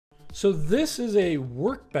So this is a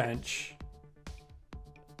workbench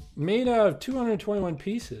made out of 221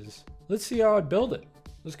 pieces. Let's see how I build it.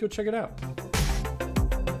 Let's go check it out.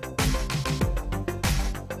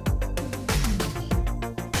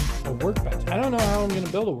 A workbench. I don't know how I'm going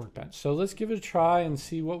to build a workbench. So let's give it a try and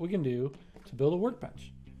see what we can do to build a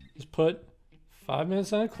workbench. Just put 5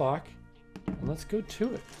 minutes on a clock and let's go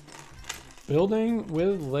to it. Building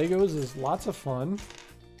with Legos is lots of fun.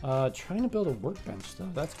 Trying to build a workbench though,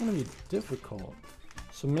 that's going to be difficult.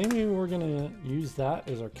 So maybe we're going to use that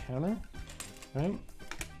as our counter, right?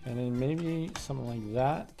 And then maybe something like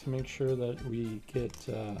that to make sure that we get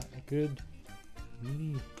a good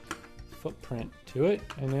meaty footprint to it.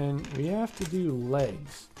 And then we have to do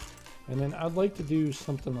legs. And then I'd like to do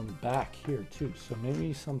something on the back here too. So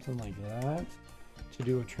maybe something like that to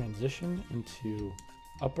do a transition into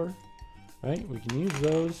upper, right? We can use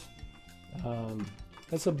those.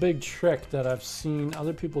 That's a big trick that I've seen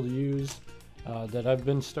other people use, that I've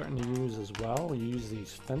been starting to use as well. You use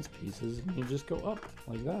these fence pieces and you just go up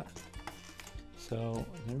like that. So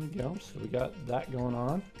there we go. So we got that going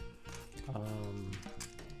on.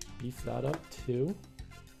 Beef that up too.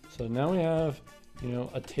 So now we have, you know,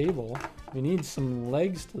 a table. We need some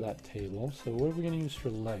legs to that table. So what are we going to use for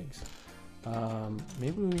legs?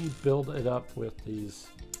 Maybe we build it up with these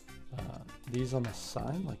on the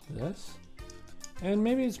side like this. And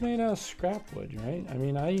maybe it's made out of scrap wood, right? I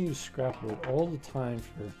mean, I use scrap wood all the time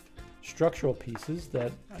for structural pieces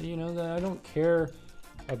that, you know, that I don't care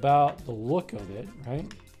about the look of it, right?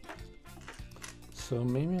 So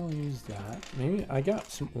maybe I'll use that. Maybe I got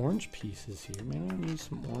some orange pieces here. Maybe I'll use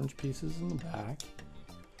some orange pieces in the back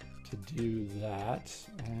to do that.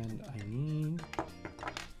 And I need,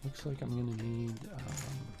 looks like I'm gonna need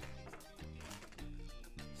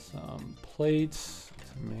some plates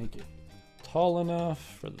to make it tall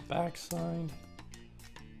enough for the back side.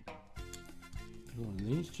 Do one of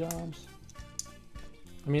these jobs.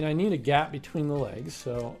 I mean, I need a gap between the legs,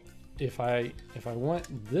 so if I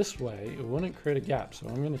went this way, it wouldn't create a gap. So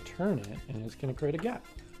I'm going to turn it, and it's going to create a gap.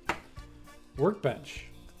 Workbench.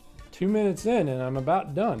 2 minutes in, and I'm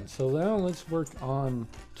about done. So now let's work on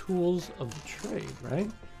tools of the trade,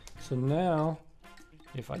 right? So now,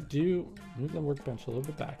 if I do move the workbench a little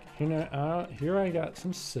bit back, here I got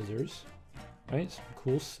some scissors. Right, some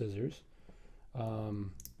cool scissors. All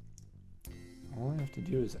I have to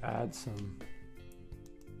do is add some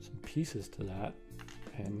pieces to that,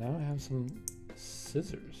 and now I have some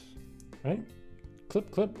scissors, right?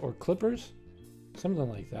 Clip, or clippers, something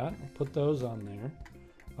like that. I'll put those on there.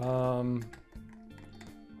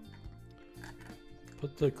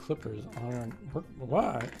 Put the clippers on our work.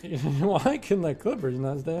 Why? Why can the clippers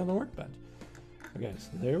not stay on the workbench? Okay,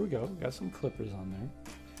 so there we go. Got some clippers on there.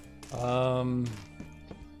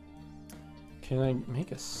 Can I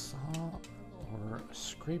make a saw or a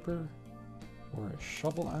scraper or a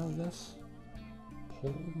shovel out of this?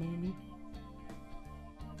 Pole maybe?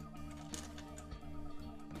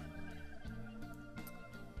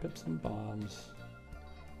 Pips and bombs.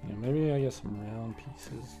 Yeah, maybe I get some round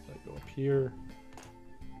pieces that go up here.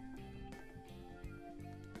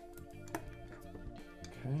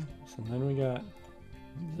 Okay, so then we got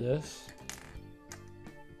this.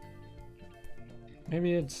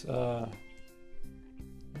 Maybe it's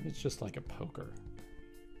just like a poker,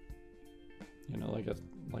 you know, like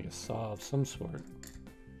a saw of some sort.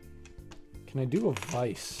 Can I do a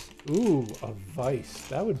vise? Ooh, a vise.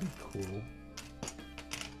 That would be cool.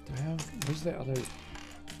 Do I have? Where's the other?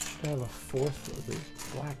 I have a fourth of these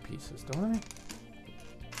black pieces, don't I?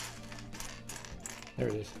 There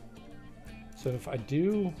it is. So if I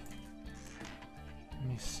do, let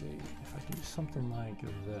me see if I do something like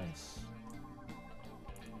this.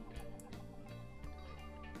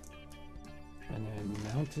 And then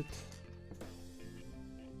mount it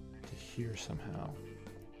to here somehow.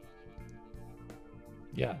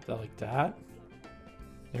 Yeah, like that.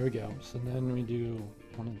 There we go. So then we do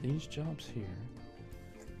one of these jobs here.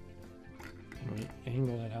 And we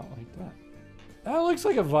angle it out like that. That looks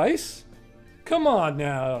like a vise. Come on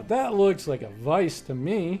now. That looks like a vise to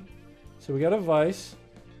me. So we got a vise.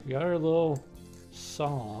 We got our little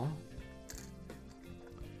saw.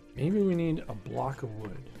 Maybe we need a block of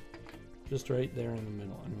wood. Just right there in the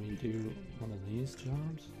middle, and we do one of these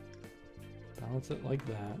jobs. Balance it like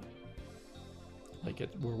that. Like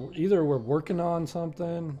it, we're working on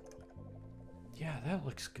something. Yeah, that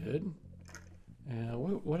looks good. And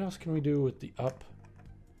what else can we do with the up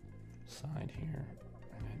side here?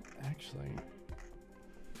 And then actually,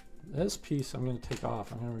 this piece I'm going to take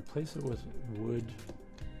off. I'm going to replace it with wood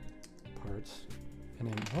parts. And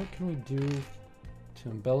then what can we do to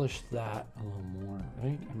embellish that a little more,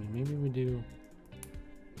 right? I mean, maybe we do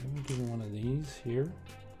one of these here.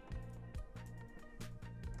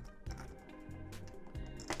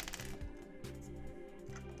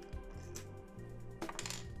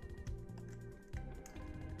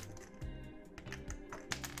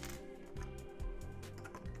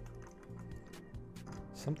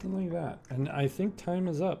 Something like that. And I think time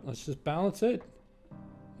is up. Let's just balance it.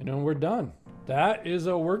 You know, we're done. That is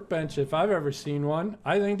a workbench if I've ever seen one.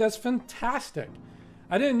 I think that's fantastic.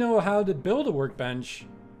 I didn't know how to build a workbench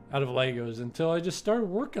out of Legos until I just started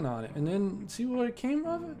working on it and then see what it came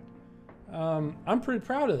of it. I'm pretty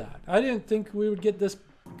proud of that. I didn't think we would get this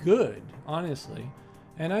good, honestly.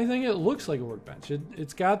 And I think it looks like a workbench.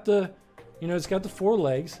 It's got the, you know, it's got the 4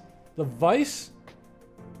 legs. The vise,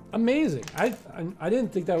 amazing. I didn't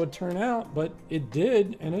think that would turn out, but it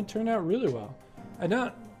did, and it turned out really well. I'm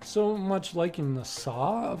not so much liking the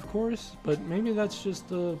saw, of course, but maybe that's just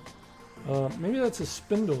the, maybe that's a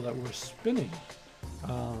spindle that we're spinning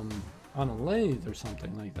on a lathe or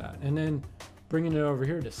something like that. And then bringing it over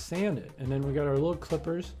here to sand it. And then we got our little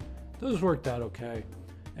clippers. Those worked out okay.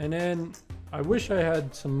 And then I wish I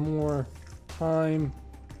had some more time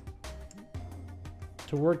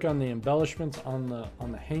to work on the embellishments on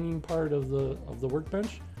the hanging part of the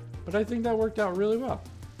workbench, but I think that worked out really well.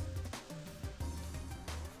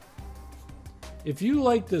 If you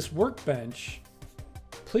like this workbench,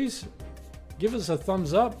 please give us a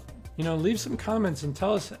thumbs up. You know, leave some comments and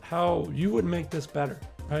tell us how you would make this better,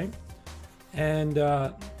 right? And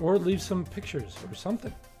or leave some pictures or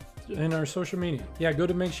something in our social media. Yeah, go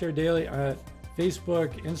to Make Share Daily at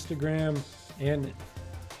Facebook, Instagram, and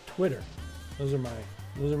Twitter. Those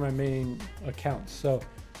are my main accounts. So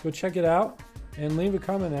go check it out and leave a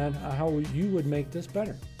comment on how you would make this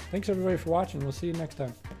better. Thanks everybody for watching. We'll see you next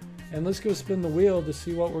time. And let's go spin the wheel to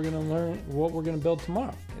see what we're gonna learn, what we're gonna build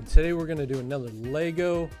tomorrow. And today we're gonna do another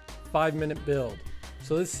Lego 5-minute build.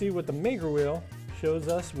 So let's see what the maker wheel shows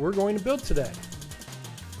us we're going to build today.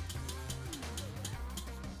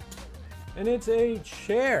 And it's a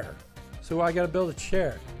chair. So I gotta build a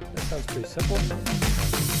chair. That sounds pretty simple.